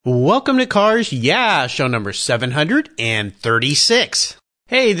Welcome to Cars Yeah, show number 736.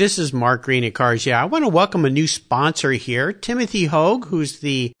 Hey, this is Mark Green at Cars Yeah. I want to welcome a new sponsor here, Timothy Hogue, who's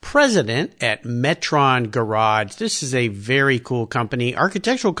the president at Metron Garage. This is a very cool company,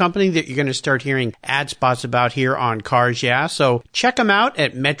 architectural company that you're going to start hearing ad spots about here on Cars Yeah. So check them out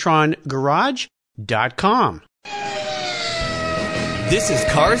at metrongarage.com. This is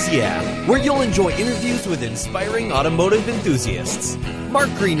Cars Yeah, where you'll enjoy interviews with inspiring automotive enthusiasts. Mark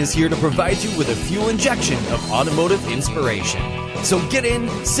Green is here to provide you with a fuel injection of automotive inspiration. So get in,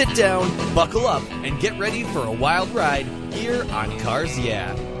 sit down, buckle up, and get ready for a wild ride here on Cars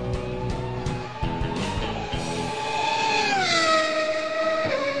Yeah.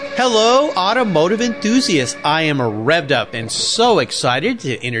 Hello, automotive enthusiasts. I am revved up and so excited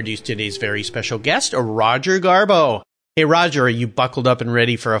to introduce today's very special guest, Roger Garbo. Hey, Roger, are you buckled up and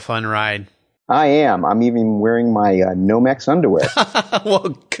ready for a fun ride? I am. I'm even wearing my Nomex underwear.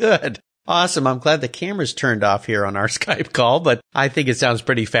 Well, good. Awesome. I'm glad the camera's turned off here on our Skype call, but I think it sounds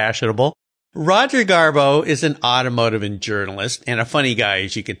pretty fashionable. Roger Garbo is an automotive and journalist and a funny guy,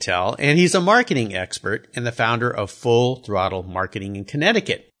 as you could tell, and he's a marketing expert and the founder of Full Throttle Marketing in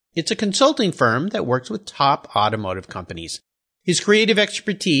Connecticut. It's a consulting firm that works with top automotive companies. His creative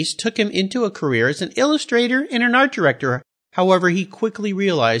expertise took him into a career as an illustrator and an art director. However, he quickly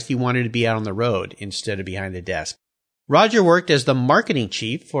realized he wanted to be out on the road instead of behind the desk. Roger worked as the marketing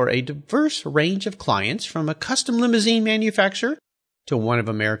chief for a diverse range of clients, from a custom limousine manufacturer to one of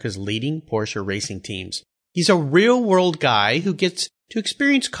America's leading Porsche racing teams. He's a real-world guy who gets to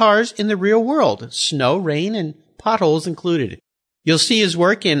experience cars in the real world, snow, rain, and potholes included. You'll see his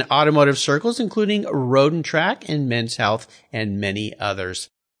work in automotive circles, including Road and Track and Men's Health and many others.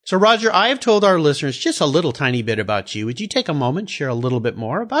 So, Roger, I have told our listeners just a little tiny bit about you. Would you take a moment, share a little bit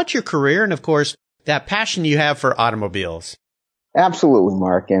more about your career and, of course, that passion you have for automobiles? Absolutely,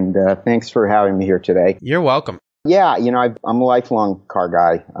 Mark, and thanks for having me here today. You're welcome. Yeah, I'm a lifelong car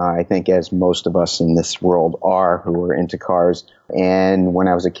guy, I think, as most of us in this world are who are into cars. And when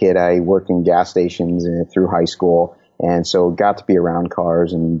I was a kid, I worked in gas stations through high school. And so got to be around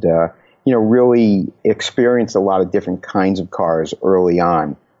cars and, really experienced a lot of different kinds of cars early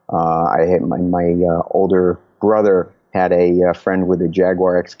on. I had my older brother had a friend with a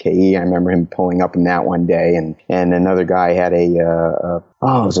Jaguar XKE. I remember him pulling up in that one day. And another guy had it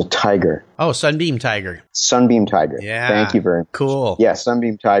was a Tiger. Oh, Sunbeam Tiger. Sunbeam Tiger. Yeah. Thank you very much. Cool. Yeah,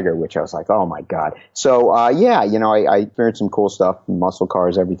 Sunbeam Tiger, which I was like, oh my God. So, I experienced some cool stuff, muscle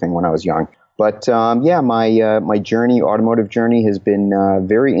cars, everything when I was young. But, my journey, automotive journey, has been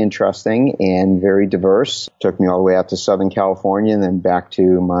very interesting and very diverse. Took me all the way out to Southern California and then back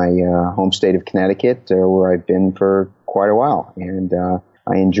to my home state of Connecticut, where I've been for quite a while. And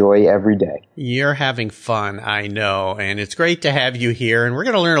I enjoy every day. You're having fun, I know, and it's great to have you here. And we're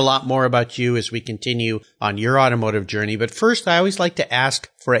going to learn a lot more about you as we continue on your automotive journey. But first, I always like to ask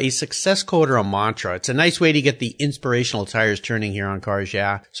for a success quote or a mantra. It's a nice way to get the inspirational tires turning here on Cars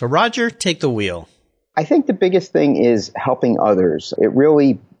Yeah. So, Roger, take the wheel. I think the biggest thing is helping others. It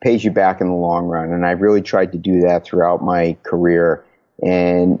really pays you back in the long run, and I've really tried to do that throughout my career.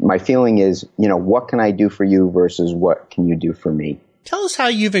 And my feeling is, what can I do for you versus what can you do for me? Tell us how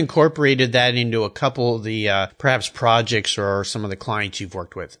you've incorporated that into a couple of the perhaps projects or some of the clients you've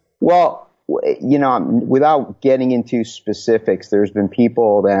worked with. Well, without getting into specifics, there's been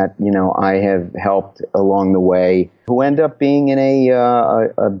people that, I have helped along the way who end up being in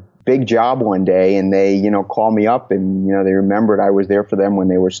a big job one day, and they, call me up and, they remembered I was there for them when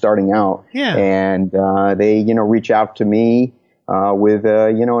they were starting out. Yeah. And they, reach out to me with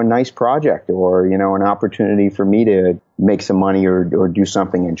a nice project or, an opportunity for me to make some money or do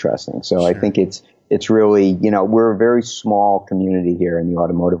something interesting. So sure. I think it's really, we're a very small community here in the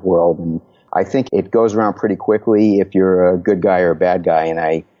automotive world. And I think it goes around pretty quickly if you're a good guy or a bad guy. And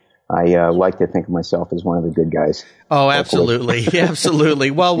I like to think of myself as one of the good guys. Oh, absolutely. Absolutely.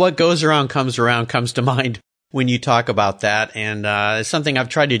 Well, what goes around comes to mind when you talk about that. And it's something I've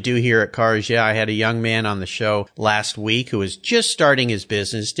tried to do here at Cars Yeah. I had a young man on the show last week who was just starting his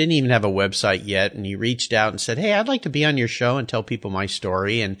business, didn't even have a website yet. And he reached out and said, hey, I'd like to be on your show and tell people my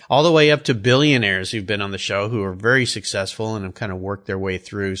story. And all the way up to billionaires who've been on the show who are very successful and have kind of worked their way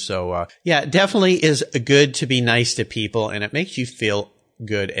through. So, it definitely is good to be nice to people, and it makes you feel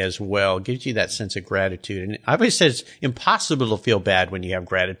good as well. Gives you that sense of gratitude. And I've always said it's impossible to feel bad when you have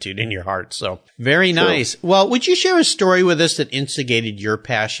gratitude in your heart. So very nice. Sure. Well, would you share a story with us that instigated your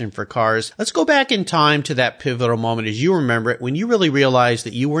passion for cars? Let's go back in time to that pivotal moment as you remember it, when you really realized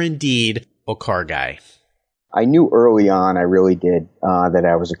that you were indeed a car guy. I knew early on, I really did, that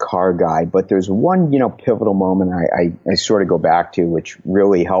I was a car guy, but there's one, pivotal moment I sort of go back to, which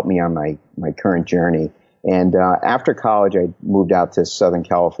really helped me on my current journey. And, after college, I moved out to Southern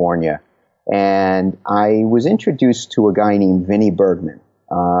California, and I was introduced to a guy named Vinnie Bergman.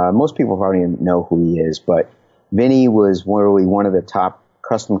 Most people probably don't know who he is, but Vinnie was really one of the top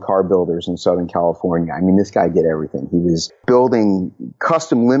custom car builders in Southern California. I mean, this guy did everything. He was building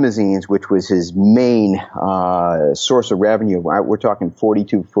custom limousines, which was his main source of revenue. We're talking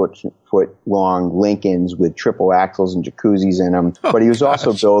 42-foot long Lincolns with triple axles and jacuzzis in them. But he was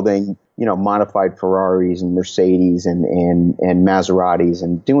also building, modified Ferraris and Mercedes and Maseratis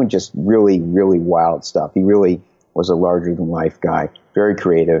and doing just really, really wild stuff. He really was a larger-than-life guy, very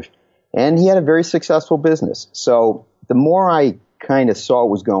creative. And he had a very successful business. So the more I kind of saw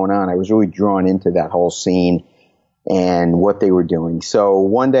what was going on, I was really drawn into that whole scene and what they were doing. So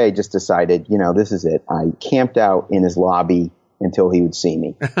one day I just decided, this is it. I camped out in his lobby until he would see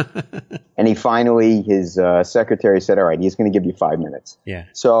me. And he finally, his secretary said, all right, he's going to give you 5 minutes. Yeah.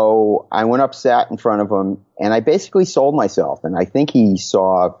 So I went up, sat in front of him, and I basically sold myself. And I think he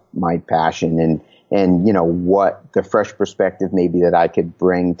saw my passion and what the fresh perspective maybe that I could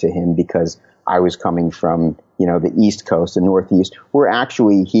bring to him, because I was coming from, the East Coast and Northeast, where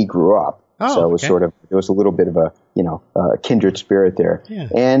actually he grew up. Oh, so it was there was a little bit of a, kindred spirit there. Yeah.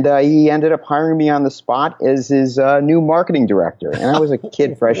 And he ended up hiring me on the spot as his new marketing director. And I was a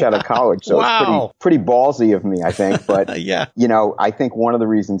kid fresh out of college, so Wow. it's pretty ballsy of me, I think. But, Yeah. I think one of the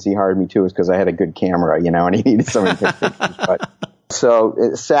reasons he hired me too is because I had a good camera, and he needed somebody to take pictures. But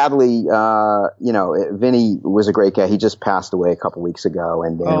so sadly, Vinny was a great guy. He just passed away a couple weeks ago,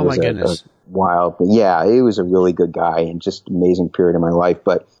 and Oh, it was my goodness. wild. But yeah, he was a really good guy and just amazing period of my life.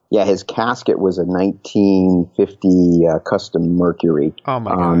 But yeah, his casket was a 1950 custom Mercury. Oh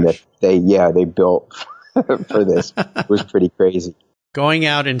my gosh. That they built for this. It was pretty crazy. Going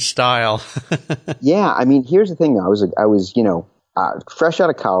out in style. Yeah, I mean, here's the thing. I was fresh out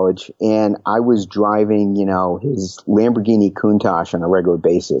of college, and I was driving, his Lamborghini Countach on a regular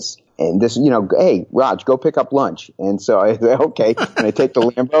basis. And this, hey, Raj, go pick up lunch. And so I said, okay, can I take the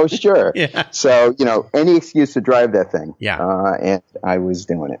Lambo? Sure. Yeah. So, any excuse to drive that thing. Yeah. And I was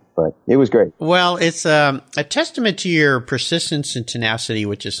doing it, but it was great. Well, it's a testament to your persistence and tenacity,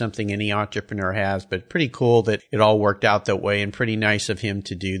 which is something any entrepreneur has, but pretty cool that it all worked out that way, and pretty nice of him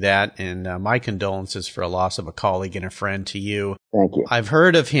to do that. And my condolences for a loss of a colleague and a friend to you. Thank you. I've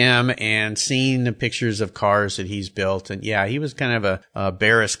heard of him and seen the pictures of cars that he's built. And yeah, he was kind of a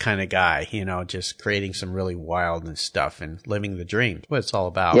Barris kind of guy, just creating some really wild stuff and living the dream. That's what it's all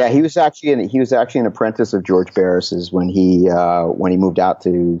about. Yeah, he was actually an apprentice of George Barris's when he moved out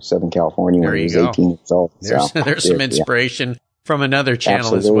to Southern California when he was 18 years old. There's some inspiration from another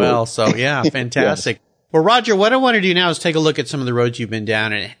channel Absolutely. as well. So yeah, fantastic. Yes. Well, Roger, what I want to do now is take a look at some of the roads you've been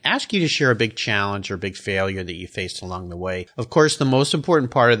down and ask you to share a big challenge or big failure that you faced along the way. Of course, the most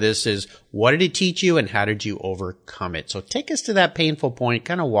important part of this is, what did it teach you and how did you overcome it? So take us to that painful point,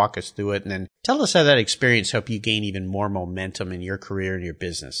 kind of walk us through it, and then tell us how that experience helped you gain even more momentum in your career and your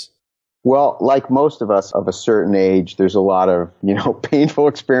business. Well, like most of us of a certain age, there's a lot of, painful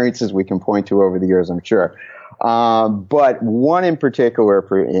experiences we can point to over the years, I'm sure. But one in particular,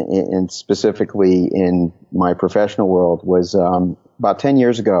 and specifically in my professional world, was about 10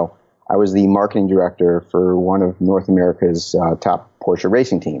 years ago. I was the marketing director for one of North America's top Porsche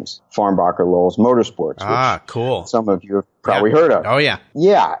racing teams, Farnbacher Lowell's Motorsports. Ah, cool. Some of you have probably heard of. Oh, yeah.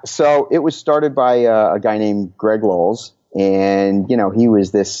 Yeah. So it was started by a guy named Greg Lowells, and, he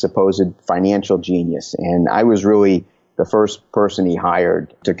was this supposed financial genius. And I was really the first person he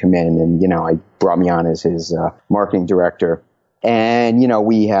hired to come in, and, I brought me on as his marketing director. And,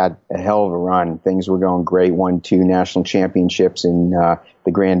 we had a hell of a run. Things were going great. Won 2 national championships in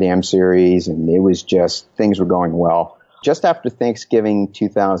the Grand Am Series, and it was just, things were going well. Just after Thanksgiving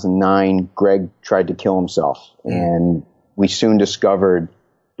 2009, Greg tried to kill himself, and we soon discovered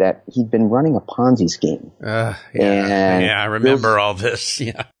that he'd been running a Ponzi scheme. Yeah, I remember all this.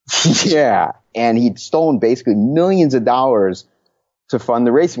 Yeah. Yeah. And he'd stolen basically millions of dollars to fund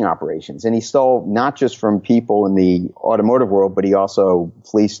the racing operations. And he stole not just from people in the automotive world, but he also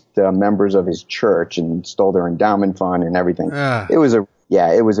fleeced members of his church and stole their endowment fund and everything. It was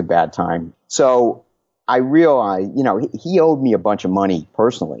a bad time. So I realized, he owed me a bunch of money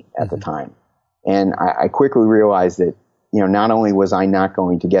personally at the time. And I quickly realized that, not only was I not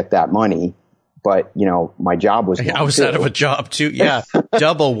going to get that money, but, my job was I was out of a job too. Yeah.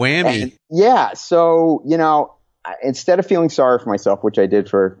 Double whammy. And, so, instead of feeling sorry for myself, which I did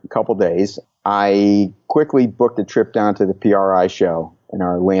for a couple days, I quickly booked a trip down to the PRI show in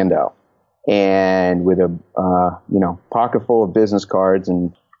Orlando. And with a, pocket full of business cards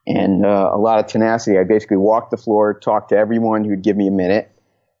and a lot of tenacity, I basically walked the floor, talked to everyone who'd give me a minute.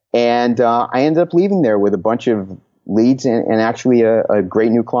 And I ended up leaving there with a bunch of leads and actually a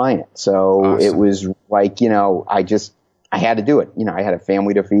great new client. So Awesome. It was like, I had to do it. I had a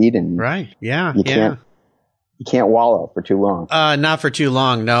family to feed, and right. Yeah. You can't wallow for too long. Not for too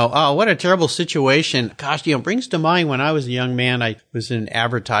long, no. Oh, what a terrible situation. Gosh, brings to mind when I was a young man, I was in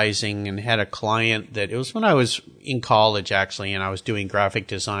advertising and had a client it was when I was in college, actually, and I was doing graphic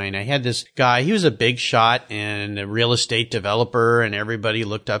design. I had this guy, he was a big shot and a real estate developer, and everybody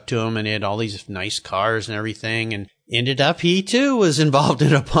looked up to him, and he had all these nice cars and everything, and ended up, he too was involved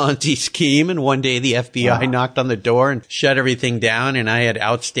in a Ponzi scheme. And one day the FBI knocked on the door and shut everything down. And I had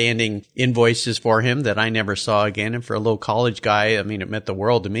outstanding invoices for him that I never saw again. And for a little college guy, I mean, it meant the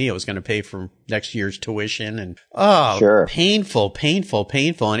world to me. It was going to pay for next year's tuition. And sure. Painful.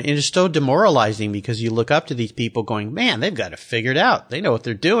 And it is so demoralizing because you look up to these people going, man, they've got it figured out. They know what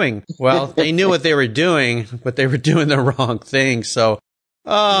they're doing. Well, they knew what they were doing, but they were doing the wrong thing. So,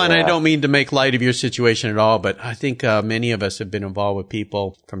 and I don't mean to make light of your situation at all, but I think many of us have been involved with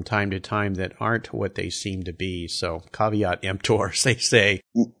people from time to time that aren't what they seem to be. So caveat emptor, as they say.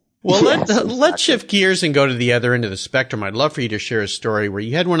 Well, let's shift gears and go to the other end of the spectrum. I'd love for you to share a story where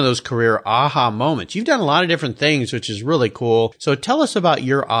you had one of those career aha moments. You've done a lot of different things, which is really cool. So tell us about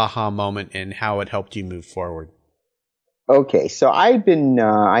your aha moment and how it helped you move forward. Okay, so I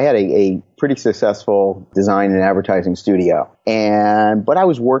had a pretty successful design and advertising studio, but I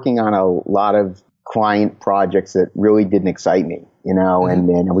was working on a lot of client projects that really didn't excite me, and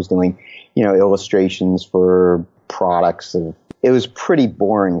then I was doing, illustrations for products. It was pretty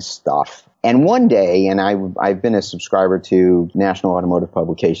boring stuff. And one day, and I've been a subscriber to National Automotive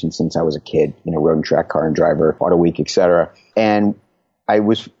Publications since I was a kid, Road and Track, Car and Driver, Auto Week, etc. And I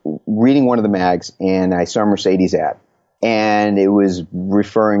was reading one of the mags, and I saw a Mercedes ad. And it was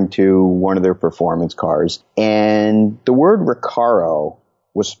referring to one of their performance cars. And the word Recaro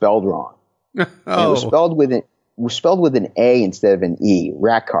was spelled wrong. Oh. And it was spelled with an A instead of an E,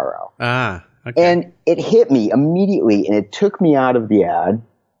 Recaro. Okay. And it hit me immediately, and it took me out of the ad.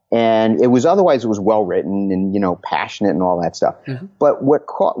 And it was well written and, passionate and all that stuff. Mm-hmm. But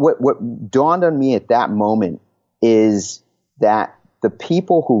what dawned on me at that moment is that the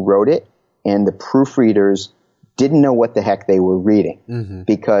people who wrote it and the proofreaders didn't know what the heck they were reading,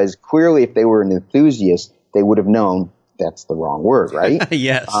 because clearly if they were an enthusiast, they would have known that's the wrong word, right?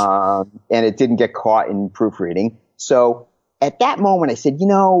 Yes. And it didn't get caught in proofreading. So at that moment, I said,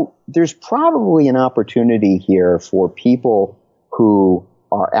 there's probably an opportunity here for people who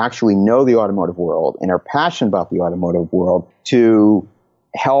actually know the automotive world and are passionate about the automotive world to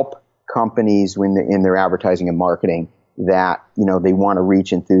help companies in their advertising and marketing that, they want to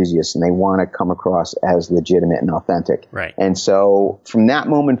reach enthusiasts and they want to come across as legitimate and authentic. Right. And so from that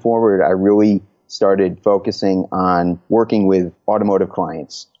moment forward, I really started focusing on working with automotive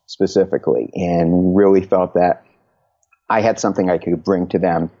clients specifically, and really felt that I had something I could bring to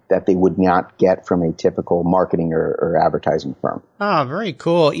them that they would not get from a typical marketing or advertising firm. Oh, very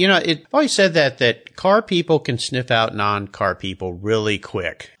cool. It always said that car people can sniff out non-car people really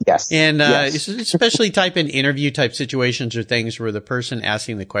quick. Yes. And yes. Especially type in interview type situations or things where the person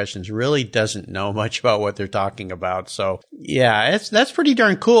asking the questions really doesn't know much about what they're talking about. So yeah, that's pretty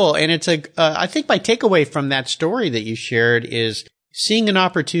darn cool. And it's I think my takeaway from that story that you shared is seeing an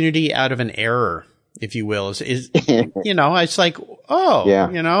opportunity out of an error, if you will, is it's like,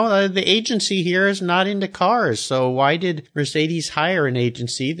 the agency here is not into cars. So why did Mercedes hire an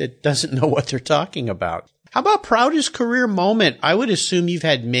agency that doesn't know what they're talking about? How about proudest career moment? I would assume you've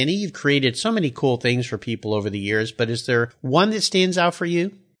had many. You've created so many cool things for people over the years, but is there one that stands out for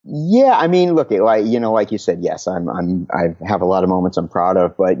you? Yeah, I mean, look, like you said, yes, I have a lot of moments I'm proud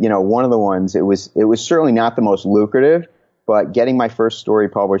of, but one of the ones, it was certainly not the most lucrative. But getting my first story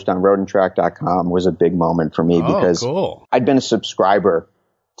published on roadandtrack.com was a big moment for me because cool. I'd been a subscriber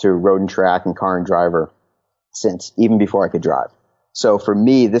to Road and Track and Car and Driver since even before I could drive. So for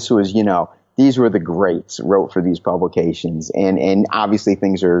me, this was, these were the greats wrote for these publications. And obviously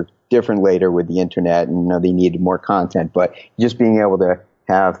things are different later with the internet and they needed more content. But just being able to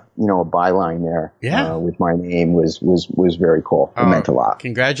have, a byline there with my name was very cool. It meant a lot.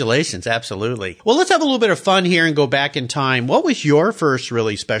 Congratulations. Absolutely. Well, let's have a little bit of fun here and go back in time. What was your first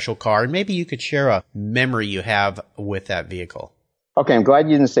really special car? And maybe you could share a memory you have with that vehicle. Okay, I'm glad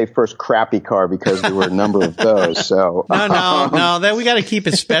you didn't say first crappy car because there were a number of those. So No, that we got to keep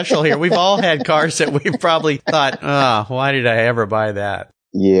it special here. We've all had cars that we've probably thought, why did I ever buy that?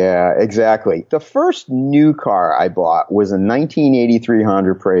 Yeah, exactly. The first new car I bought was a 1983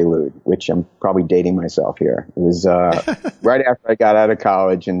 Honda Prelude, which I'm probably dating myself here. It was right after I got out of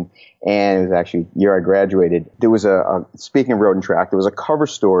college, and it was actually the year I graduated. There was speaking of road and track, there was a cover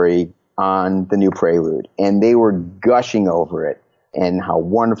story on the new Prelude, and they were gushing over it and how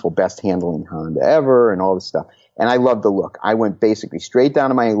wonderful, best handling Honda ever and all this stuff. And I loved the look. I went basically straight down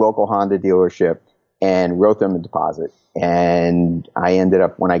to my local Honda dealership and wrote them a deposit. And I ended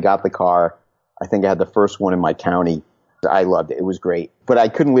up, when I got the car, I think I had the first one in my county. I loved it. It was great. But I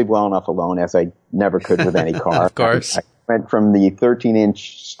couldn't leave well enough alone, as I never could with any car. Of course. I went from the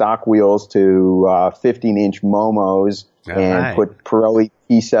 13-inch stock wheels to 15-inch Momos and put Pirelli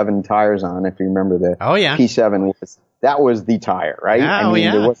P7 tires on, if you remember the P7. That was the tire, right?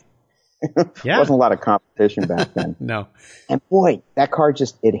 There wasn't a lot of competition back then. No. And boy, that car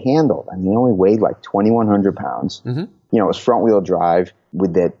it handled. I mean, it only weighed like 2,100 pounds. Mm-hmm. You know, it was front wheel drive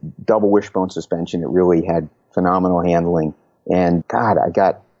with that double wishbone suspension. It really had phenomenal handling. And God,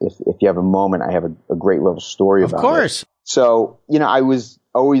 if you have a moment, I have a great little story about it. Of course. So, you know, I was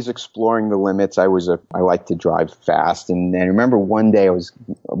always exploring the limits. I like to drive fast. And I remember one day I was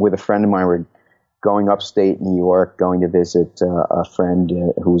with a friend of mine. We're going upstate New York, going to visit a friend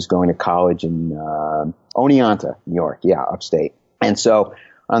who was going to college in Oneonta, New York. Yeah, upstate. And so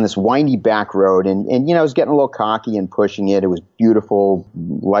on this windy back road, and you know, I was getting a little cocky and pushing it. It was beautiful,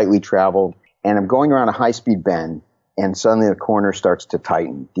 lightly traveled. And I'm going around a high-speed bend, and suddenly the corner starts to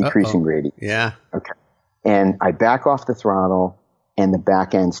tighten, decreasing gradient. Yeah. Okay. And I back off the throttle, and the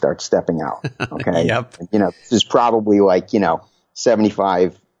back end starts stepping out. Okay. Yep. You know, this is probably like,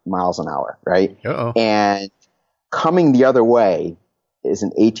 75 miles an hour, right? Uh-oh. And coming the other way is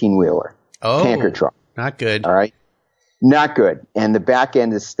an 18-wheeler tanker truck. Not good. All right. Not good. And the back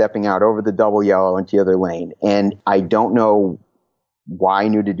end is stepping out over the double yellow into the other lane. And I don't know why I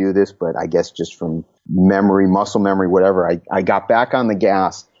knew to do this, but I guess just from memory, muscle memory, whatever, I got back on the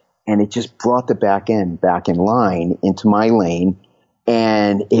gas, and it just brought the back end back in line into my lane.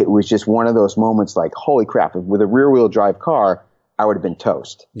 And it was just one of those moments like, holy crap, with a rear-wheel drive car, I would have been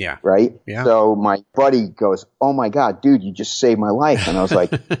toast. Yeah. Right? Yeah. So my buddy goes, oh my God, dude, you just saved my life. And I was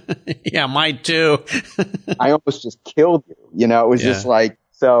like, yeah, mine too. I almost just killed you. You know, it was just like,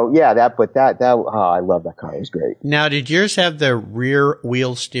 so yeah, I love that car. It was great. Now, did yours have the rear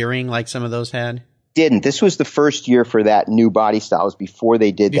wheel steering like some of those had? Didn't. This was the first year for that new body style. It was before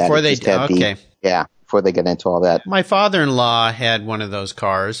they did that. Before they did, okay. Before they got into all that. My father-in-law had one of those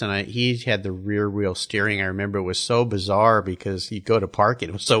cars, and he had the rear wheel steering. I remember it was so bizarre because you'd go to park it.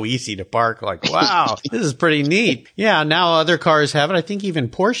 It was so easy to park. Like, wow, this is pretty neat. Yeah, now other cars have it. I think even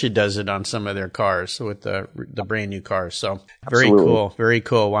Porsche does it on some of their cars with the brand new cars. So very cool. Very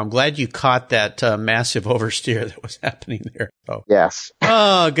cool. Well, I'm glad you caught that massive oversteer that was happening there. Oh. Yes.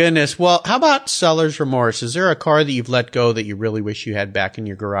 Oh, goodness. Well, how about seller's remorse? Is there a car that you've let go that you really wish you had back in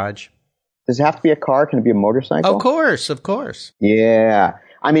your garage? Does it have to be a car? Can it be a motorcycle? Of course. Yeah.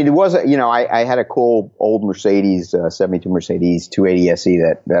 I mean, it was, I had a cool old Mercedes, 72 Mercedes 280 SE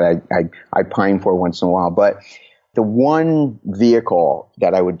that I pine for once in a while. But the one vehicle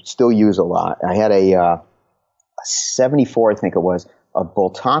that I would still use a lot, I had a 74, I think it was, a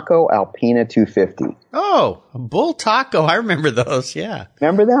Bultaco Alpina 250. Oh, a Bultaco. I remember those. Yeah.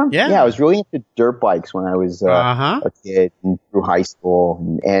 Remember them? Yeah. Yeah. I was really into dirt bikes when I was a kid and through high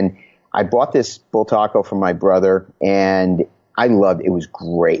school. And I bought this Bultaco from my brother, and I loved it. It was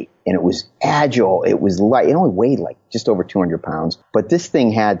great, and it was agile. It was light. It only weighed like just over 200 pounds. But this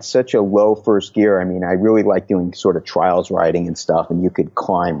thing had such a low first gear. I mean, I really liked doing sort of trials riding and stuff, and you could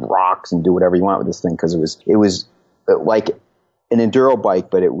climb rocks and do whatever you want with this thing because it was like an enduro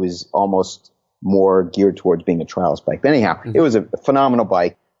bike, but it was almost more geared towards being a trials bike. But anyhow, it was a phenomenal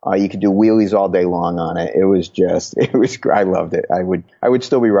bike. You could do wheelies all day long on it. I loved it. I would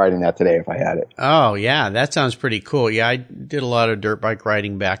still be riding that today if I had it. Oh, yeah. That sounds pretty cool. Yeah, I did a lot of dirt bike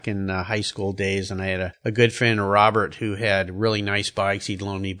riding back in high school days, and I had a good friend, Robert, who had really nice bikes. He'd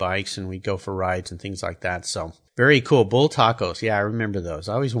loan me bikes, and we'd go for rides and things like that. So very cool. Bultacos. Yeah, I remember those.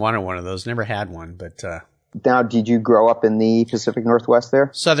 I always wanted one of those. Never had one, but Now, did you grow up in the Pacific Northwest there?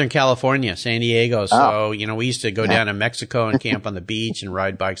 Southern California, San Diego. So, we used to go down to Mexico and camp on the beach and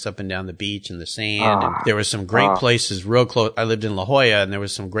ride bikes up and down the beach in the sand. And there was some great places real close. I lived in La Jolla, and there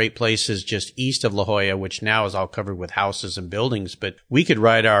was some great places just east of La Jolla, which now is all covered with houses and buildings. But we could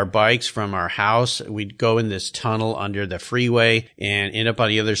ride our bikes from our house. We'd go in this tunnel under the freeway and end up on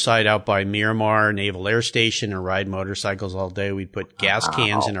the other side out by Miramar Naval Air Station and ride motorcycles all day. We'd put gas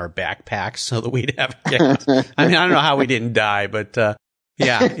cans in our backpacks so that we'd have gas. I mean, I don't know how we didn't die, but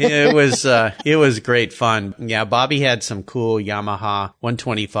Yeah, it was great fun. Yeah, Bobby had some cool Yamaha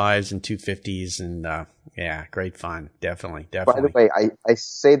 125s and 250s and, yeah, great fun. Definitely. By the way, I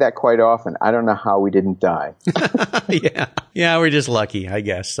say that quite often. I don't know how we didn't die. Yeah, we're just lucky, I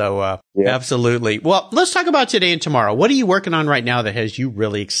guess. So, absolutely. Well, let's talk about today and tomorrow. What are you working on right now that has you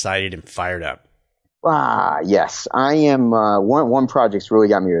really excited and fired up? Yes, I am. One project's really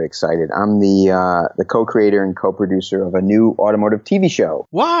got me really excited. I'm the co-creator and co-producer of a new automotive TV show.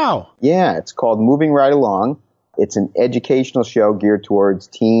 Wow. Yeah, it's called Moving Right Along. It's an educational show geared towards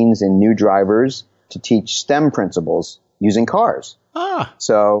teens and new drivers to teach STEM principles using cars.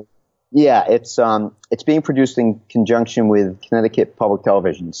 So, yeah, it's being produced in conjunction with Connecticut Public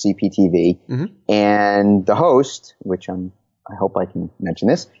Television, CPTV, and the host, which I hope I can mention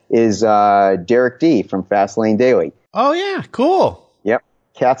this, is Derek D from Fastlane Daily. Oh yeah, cool. Yep,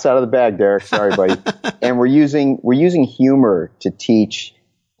 cat's out of the bag, Derek. Sorry, buddy. And we're using humor to teach,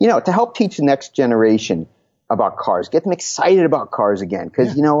 to help teach the next generation about cars, get them excited about cars again.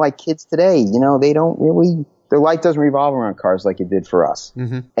 Because like kids today, they don't really. Their life doesn't revolve around cars like it did for us.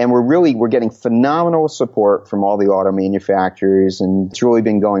 And we're getting phenomenal support from all the auto manufacturers, and it's really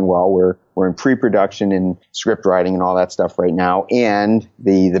been going well. We're in pre-production and script writing and all that stuff right now. And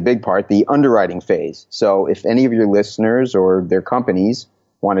the big part, the underwriting phase. So if any of your listeners or their companies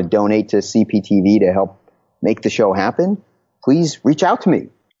want to donate to CPTV to help make the show happen, please reach out to me.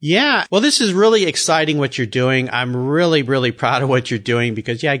 Yeah. Well, this is really exciting what you're doing. I'm really, really proud of what you're doing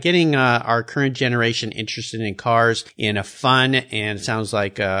because, getting our current generation interested in cars in a fun and it sounds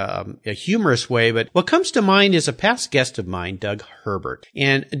like a humorous way. But what comes to mind is a past guest of mine, Doug Herbert.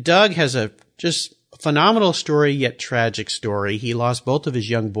 And Doug has a just phenomenal story, yet tragic story. He lost both of his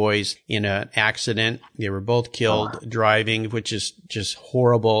young boys in an accident. They were both killed driving, which is just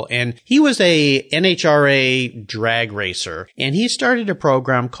horrible. And he was a NHRA drag racer, and he started a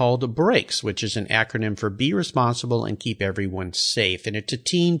program called BRAKES, which is an acronym for Be Responsible and Keep Everyone Safe. And it's a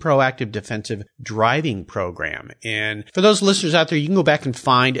teen proactive defensive driving program. And for those listeners out there, you can go back and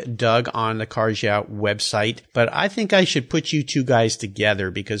find Doug on the Cars Yeah website. But I think I should put you two guys together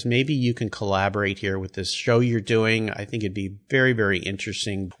because maybe you can collaborate here with this show you're doing. I think it'd be very, very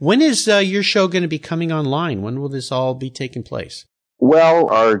interesting. When is your show going to be coming online? When will this all be taking place? Well,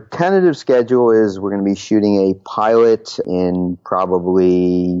 our tentative schedule is we're going to be shooting a pilot in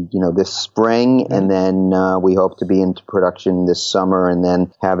probably, this spring, and then we hope to be into production this summer and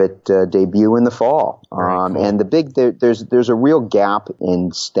then have it debut in the fall. Cool. And there's a real gap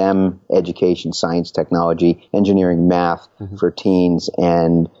in STEM education, science, technology, engineering, math for teens,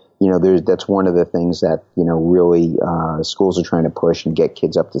 and that's one of the things that, really, schools are trying to push and get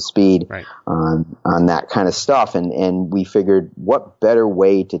kids up to speed on that kind of stuff. And we figured what better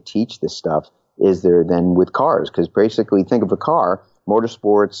way to teach this stuff is there than with cars? Because basically think of a car,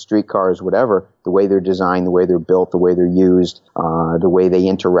 motorsports, street cars, whatever, the way they're designed, the way they're built, the way they're used, the way they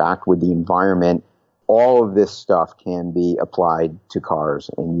interact with the environment. All of this stuff can be applied to cars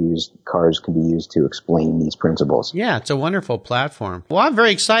and cars can be used to explain these principles. Yeah, it's a wonderful platform. Well, I'm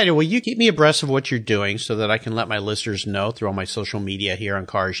very excited. Will you keep me abreast of what you're doing so that I can let my listeners know through all my social media here on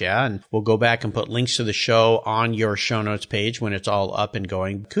Cars Yeah? And we'll go back and put links to the show on your show notes page when it's all up and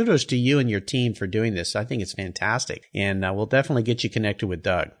going. Kudos to you and your team for doing this. I think it's fantastic. And we'll definitely get you connected with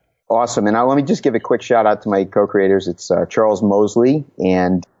Doug. Awesome. And let me just give a quick shout out to my co-creators. It's Charles Mosley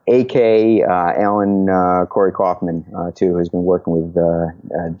and A.K. Alan Corey Kaufman, too, has been working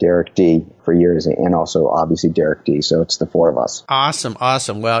with Derek D. for years, and also, obviously, Derek D. So it's the four of us. Awesome.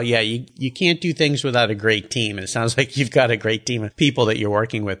 Well, yeah, you can't do things without a great team, and it sounds like you've got a great team of people that you're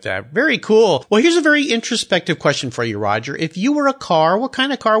working with. Very cool. Well, here's a very introspective question for you, Roger. If you were a car, what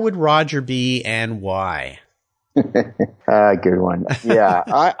kind of car would Roger be, and why? Good one. Yeah,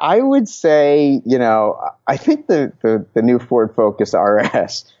 I would say, I think the new Ford Focus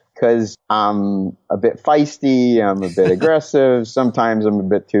RS, because I'm a bit feisty, I'm a bit aggressive, sometimes I'm a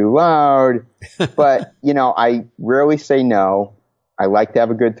bit too loud, but, I rarely say no. I like to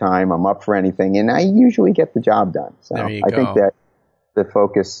have a good time. I'm up for anything, and I usually get the job done. So I think that the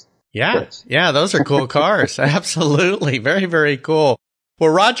Focus fits. Yeah, those are cool cars. Absolutely. Very, very cool. Well,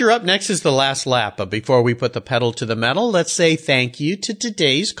 Roger, up next is the last lap. But before we put the pedal to the metal, let's say thank you to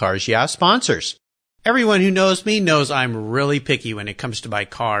today's Cars Yeah sponsors. Everyone who knows me knows I'm really picky when it comes to my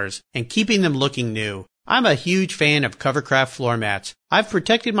cars and keeping them looking new. I'm a huge fan of Covercraft floor mats. I've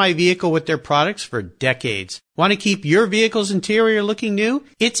protected my vehicle with their products for decades. Want to keep your vehicle's interior looking new?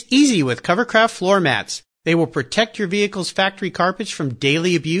 It's easy with Covercraft floor mats. They will protect your vehicle's factory carpets from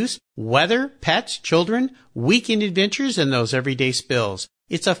daily abuse, weather, pets, children, weekend adventures, and those everyday spills.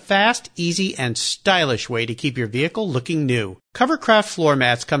 It's a fast, easy, and stylish way to keep your vehicle looking new. Covercraft floor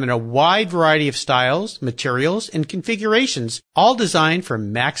mats come in a wide variety of styles, materials, and configurations, all designed for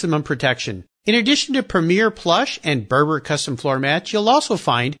maximum protection. In addition to Premier Plush and Berber custom floor mats, you'll also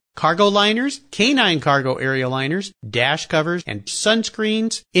find cargo liners, K9 cargo area liners, dash covers, and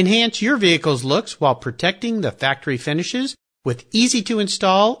sunscreens. Enhance your vehicle's looks while protecting the factory finishes with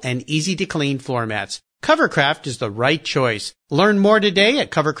easy-to-install and easy-to-clean floor mats. Covercraft is the right choice. Learn more today at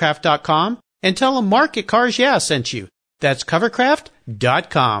covercraft.com and tell them Mark at Cars Yeah sent you. That's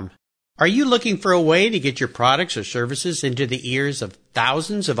covercraft.com. Are you looking for a way to get your products or services into the ears of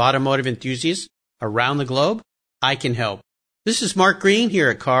thousands of automotive enthusiasts around the globe? I can help. This is Mark Green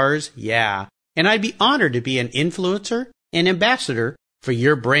here at Cars Yeah, and I'd be honored to be an influencer and ambassador for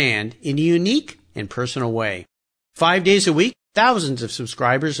your brand in a unique and personal way. 5 days a week, thousands of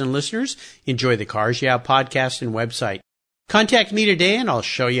subscribers and listeners enjoy the Cars Yeah podcast and website. Contact me today and I'll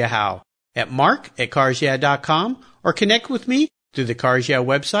show you how at mark@carsyeah.com or connect with me through the Cars Yeah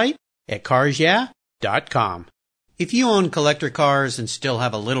website at carsyeah.com. If you own collector cars and still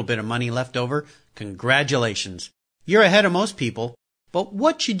have a little bit of money left over, congratulations. You're ahead of most people, but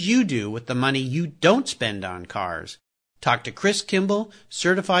what should you do with the money you don't spend on cars? Talk to Chris Kimball,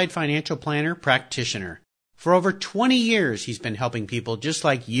 Certified Financial Planner Practitioner. For over 20 years, he's been helping people just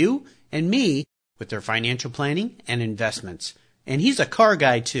like you and me with their financial planning and investments. And he's a car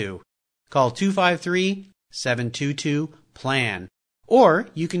guy too. Call 253-722-PLAN. Or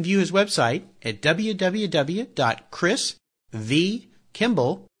you can view his website at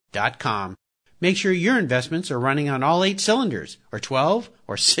www.chrisvkimball.com. Make sure your investments are running on all 8 cylinders, or 12,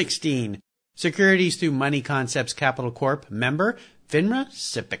 or 16. Securities through Money Concepts Capital Corp. Member, FINRA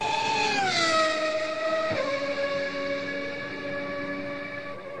SIPC.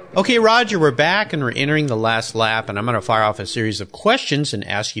 Okay, Roger, we're back and we're entering the last lap, and I'm going to fire off a series of questions and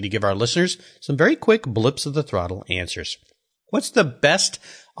ask you to give our listeners some very quick blips of the throttle answers. What's the best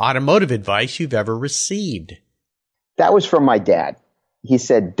automotive advice you've ever received? That was from my dad. He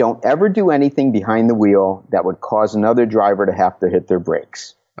said, don't ever do anything behind the wheel that would cause another driver to have to hit their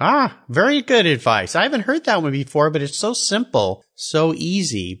brakes. Ah, very good advice. I haven't heard that one before, but it's so simple, so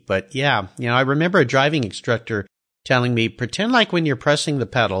easy. But yeah, I remember a driving instructor telling me, pretend like when you're pressing the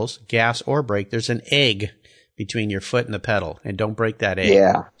pedals, gas or brake, there's an egg between your foot and the pedal, and don't break that egg.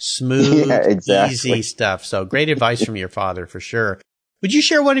 Yeah. Smooth, exactly. Easy stuff. So great advice from your father for sure. Would you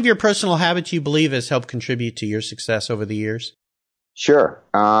share one of your personal habits you believe has helped contribute to your success over the years? Sure.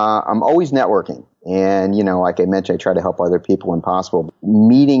 I'm always networking. And, like I mentioned, I try to help other people when possible.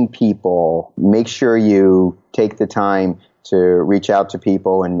 Meeting people, make sure you take the time to reach out to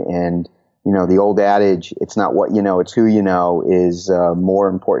people and the old adage, it's not what you know, it's who you know, is more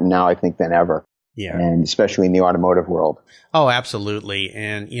important now, I think, than ever. Yeah. And especially in the automotive world. Oh, absolutely.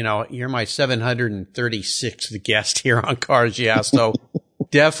 And, you're my 736th guest here on Cars Yeah. So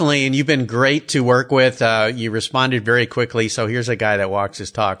definitely. And you've been great to work with. You responded very quickly. So here's a guy that walks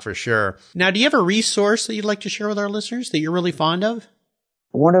his talk for sure. Now, do you have a resource that you'd like to share with our listeners that you're really fond of?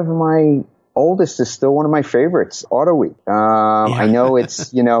 One of my oldest is still one of my favorites, Auto Week. I know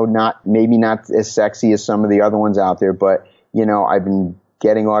it's, maybe not as sexy as some of the other ones out there, but, I've been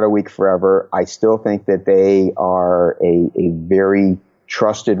getting Auto Week forever. I still think that they are a very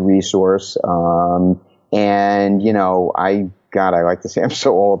trusted resource. I like to say I'm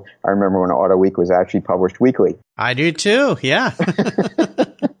so old. I remember when Auto Week was actually published weekly. I do too. Yeah.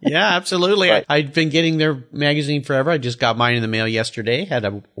 Yeah, absolutely. Right. I've been getting their magazine forever. I just got mine in the mail yesterday. Had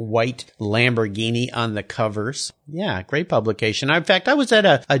a white Lamborghini on the covers. Yeah, great publication. In fact, I was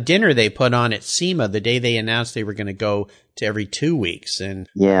at a dinner they put on at SEMA the day they announced they were going to go to every 2 weeks. And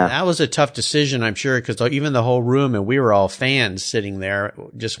that was a tough decision, I'm sure, because even the whole room, and we were all fans sitting there,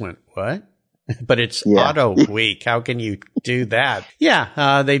 just went, what? But it's Auto Week. How can you do that?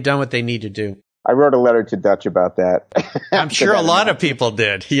 Yeah, they've done what they need to do. I wrote a letter to Dutch about that. I'm sure a lot of people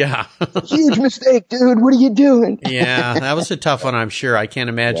did. Yeah. Huge mistake, dude. What are you doing? Yeah, that was a tough one, I'm sure. I can't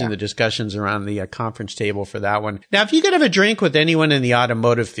imagine the discussions around the conference table for that one. Now, if you could have a drink with anyone in the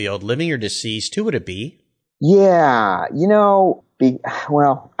automotive field, living or deceased, who would it be? Yeah, I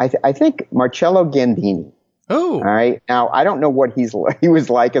think Marcello Gandini. Oh. All right. Now, I don't know what he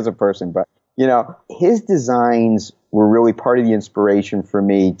was like as a person, but his designs were really part of the inspiration for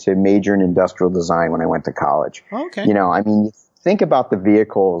me to major in industrial design when I went to college. Okay. Think about the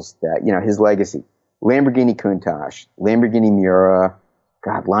vehicles that, his legacy. Lamborghini Countach, Lamborghini Miura,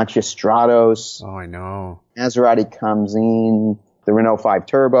 Lancia Stratos. Oh, I know. Maserati Commune, the Renault 5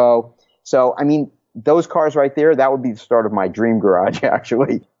 Turbo. So, those cars right there, that would be the start of my dream garage,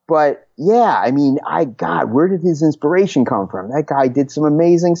 actually. But yeah, I mean, God, where did his inspiration come from? That guy did some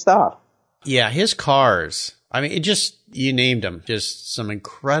amazing stuff. Yeah, his cars. I mean, you named them, just some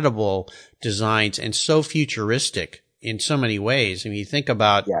incredible designs and so futuristic in so many ways. I mean, you think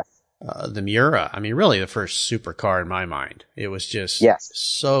about the Miura. I mean, really the first supercar in my mind. It was just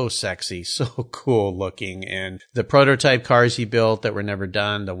so sexy, so cool looking. And the prototype cars he built that were never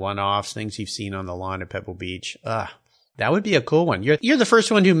done, the one-offs, things you've seen on the lawn at Pebble Beach. That would be a cool one. You're the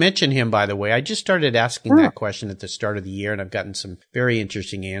first one who mentioned him, by the way. I just started asking that question at the start of the year, and I've gotten some very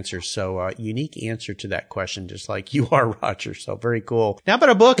interesting answers. So, unique answer to that question, just like you are, Roger. So, very cool. Now about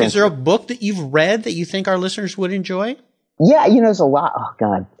a book. Is there a book that you've read that you think our listeners would enjoy? Yeah, there's a lot. Oh,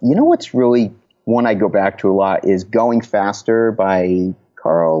 God. You know what's really one I go back to a lot is Going Faster by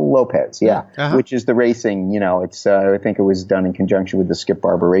Carl Lopez, which is the racing, it's, I think it was done in conjunction with the Skip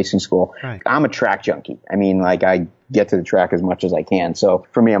Barber Racing School. Right. I'm a track junkie. I mean, I get to the track as much as I can. So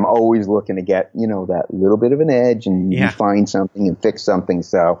for me, I'm always looking to get, that little bit of an edge and find something and fix something.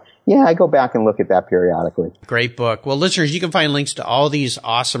 So yeah, I go back and look at that periodically. Great book. Well, listeners, you can find links to all these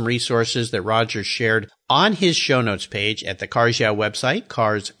awesome resources that Roger shared on his show notes page at the Cars Yeah website,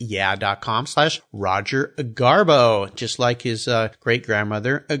 carsyeah.com/Roger Garbo, just like his great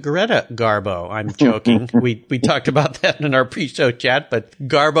grandmother, Greta Garbo. I'm joking. We talked about that in our pre-show chat, but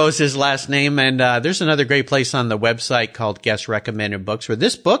Garbo's his last name. And there's another great place on the website called Guest Recommended Books, where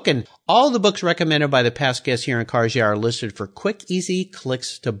this book and all the books recommended by the past guests here on Cars Yeah are listed for quick, easy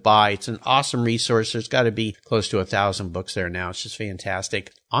clicks to buy. It's an awesome resource. There's got to be close to 1,000 books there now. It's just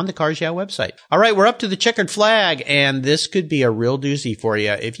fantastic on the Cars Yeah website. All right, we're up to the checkered flag, and this could be a real doozy for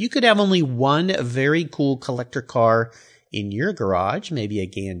you. If you could have only one very cool collector car in your garage, maybe a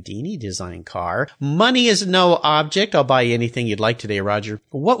Gandini design car, money is no object. I'll buy you anything you'd like today, Roger.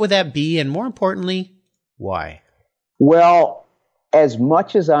 What would that be? And more importantly, why? Well, as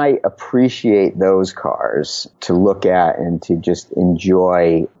much as I appreciate those cars to look at and to just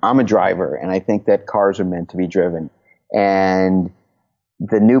enjoy, I'm a driver, and I think that cars are meant to be driven. And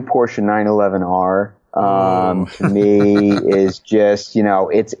the new Porsche 911R, to me is just,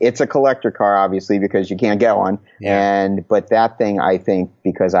 it's a collector car, obviously, because you can't get one. Yeah. But that thing, I think,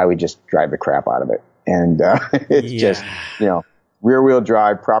 because I would just drive the crap out of it. And, it's just, rear wheel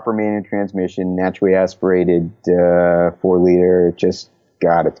drive, proper manual transmission, naturally aspirated, 4-liter, just,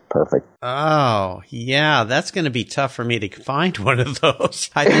 God, it's perfect. Oh, yeah, that's going to be tough for me to find one of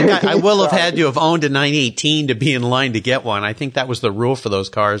those. I think I will have had to have owned a 918 to be in line to get one. I think that was the rule for those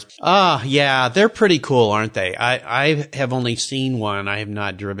cars. Yeah, they're pretty cool, aren't they? I have only seen one. I have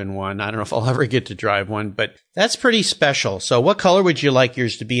not driven one. I don't know if I'll ever get to drive one, but that's pretty special. So what color would you like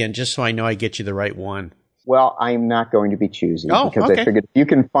yours to be in, just so I know I get you the right one? Well, I'm not going to be choosy because okay. I figured if you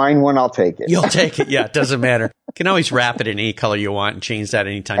can find one, I'll take it. You'll take it. Yeah, it doesn't matter. You can always wrap it in any color you want and change that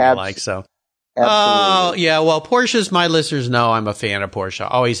anytime you like. So, absolutely. Oh, yeah. Well, Porsches, my listeners know I'm a fan of Porsche.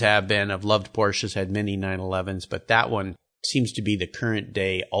 Always have been. I've loved Porsches, had many 911s, but that one seems to be the current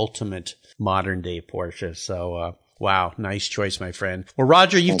day, ultimate modern day Porsche. So, wow. Nice choice, my friend. Well,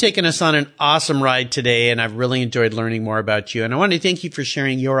 Roger, you've taken us on an awesome ride today, and I've really enjoyed learning more about you. And I want to thank you for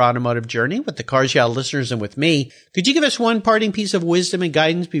sharing your automotive journey with the Cars Yeah listeners and with me. Could you give us one parting piece of wisdom and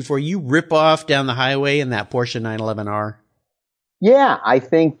guidance before you rip off down the highway in that Porsche 911R? Yeah, I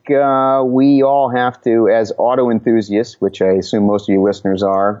think we all have to, as auto enthusiasts, which I assume most of you listeners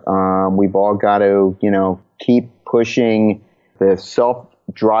are, we've all got to, keep pushing the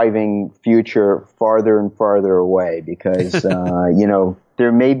self-driving future farther and farther away because,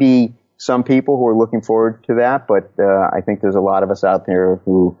 there may be some people who are looking forward to that, but I think there's a lot of us out there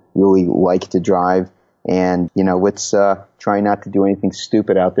who really like to drive. And, let's try not to do anything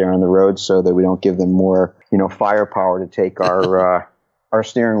stupid out there on the road so that we don't give them more, firepower to take our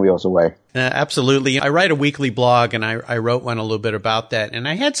steering wheels away. Absolutely. I write a weekly blog, and I wrote one a little bit about that. And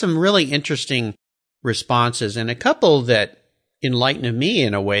I had some really interesting responses, and a couple that enlightened me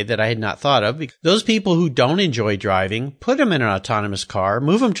in a way that I had not thought of. Those people who don't enjoy driving, put them in an autonomous car,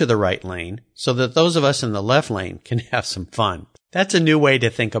 move them to the right lane so that those of us in the left lane can have some fun. That's a new way to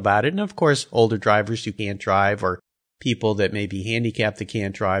think about it. And of course, older drivers who can't drive or people that may be handicapped that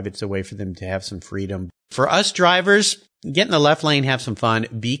can't drive, it's a way for them to have some freedom. For us drivers, get in the left lane, have some fun,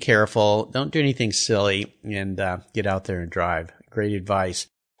 be careful, don't do anything silly, and get out there and drive. Great advice.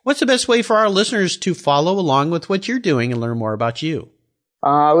 What's the best way for our listeners to follow along with what you're doing and learn more about you?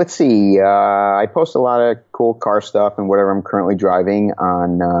 Let's see. I post a lot of cool car stuff and whatever I'm currently driving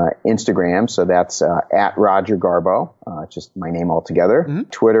on Instagram. So that's at Roger Garbo, just my name altogether. Mm-hmm.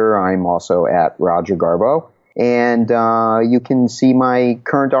 Twitter, I'm also at Roger Garbo. And you can see my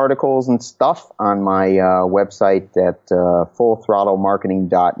current articles and stuff on my website at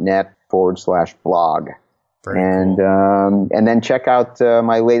fullthrottlemarketing.net/blog. And then check out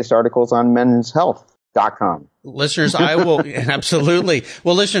my latest articles on menshealth.com. Listeners, I will absolutely.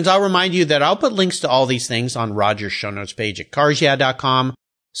 Well, listeners, I'll remind you that I'll put links to all these things on Roger's show notes page at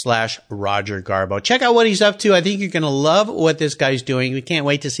carsyeah.com/Roger Garbo. Check out what he's up to. I think you're going to love what this guy's doing. We can't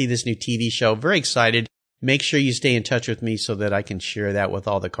wait to see this new TV show. Very excited. Make sure you stay in touch with me so that I can share that with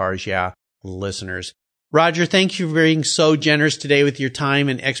all the Cars Yeah listeners. Roger, thank you for being so generous today with your time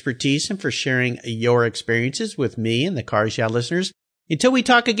and expertise and for sharing your experiences with me and the Cars Yeah listeners. Until we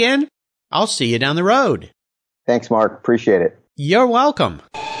talk again, I'll see you down the road. Thanks, Mark. Appreciate it. You're welcome.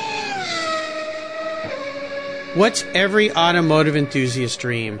 What's every automotive enthusiast's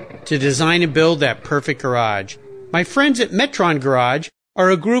dream? To design and build that perfect garage. My friends at Metron Garage are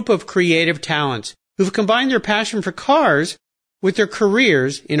a group of creative talents who've combined their passion for cars with their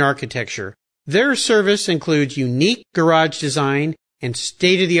careers in architecture. Their service includes unique garage design and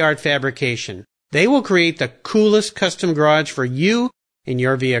state-of-the-art fabrication. They will create the coolest custom garage for you and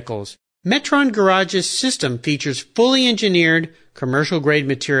your vehicles. Metron Garage's system features fully engineered commercial-grade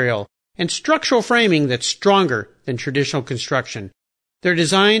material and structural framing that's stronger than traditional construction. Their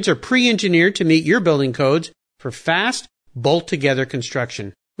designs are pre-engineered to meet your building codes for fast, bolt-together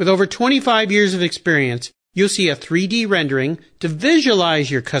construction. With over 25 years of experience, you'll see a 3D rendering to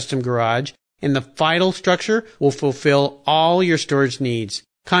visualize your custom garage, and the final structure will fulfill all your storage needs.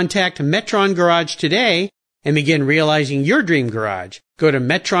 Contact Metron Garage today and begin realizing your dream garage. Go to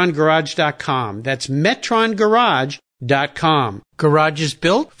metrongarage.com. That's metrongarage.com. Garage is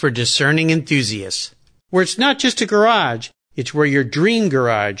built for discerning enthusiasts. Where it's not just a garage, it's where your dream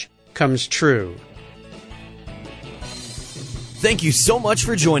garage comes true. Thank you so much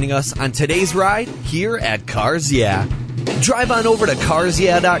for joining us on today's ride here at Cars Yeah. Drive on over to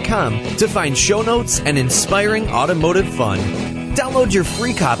carsyeah.com to find show notes and inspiring automotive fun. Download your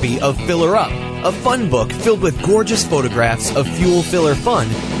free copy of Filler Up, a fun book filled with gorgeous photographs of fuel filler fun,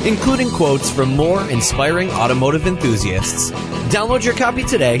 including quotes from more inspiring automotive enthusiasts. Download your copy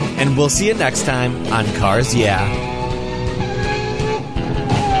today, and we'll see you next time on Cars Yeah.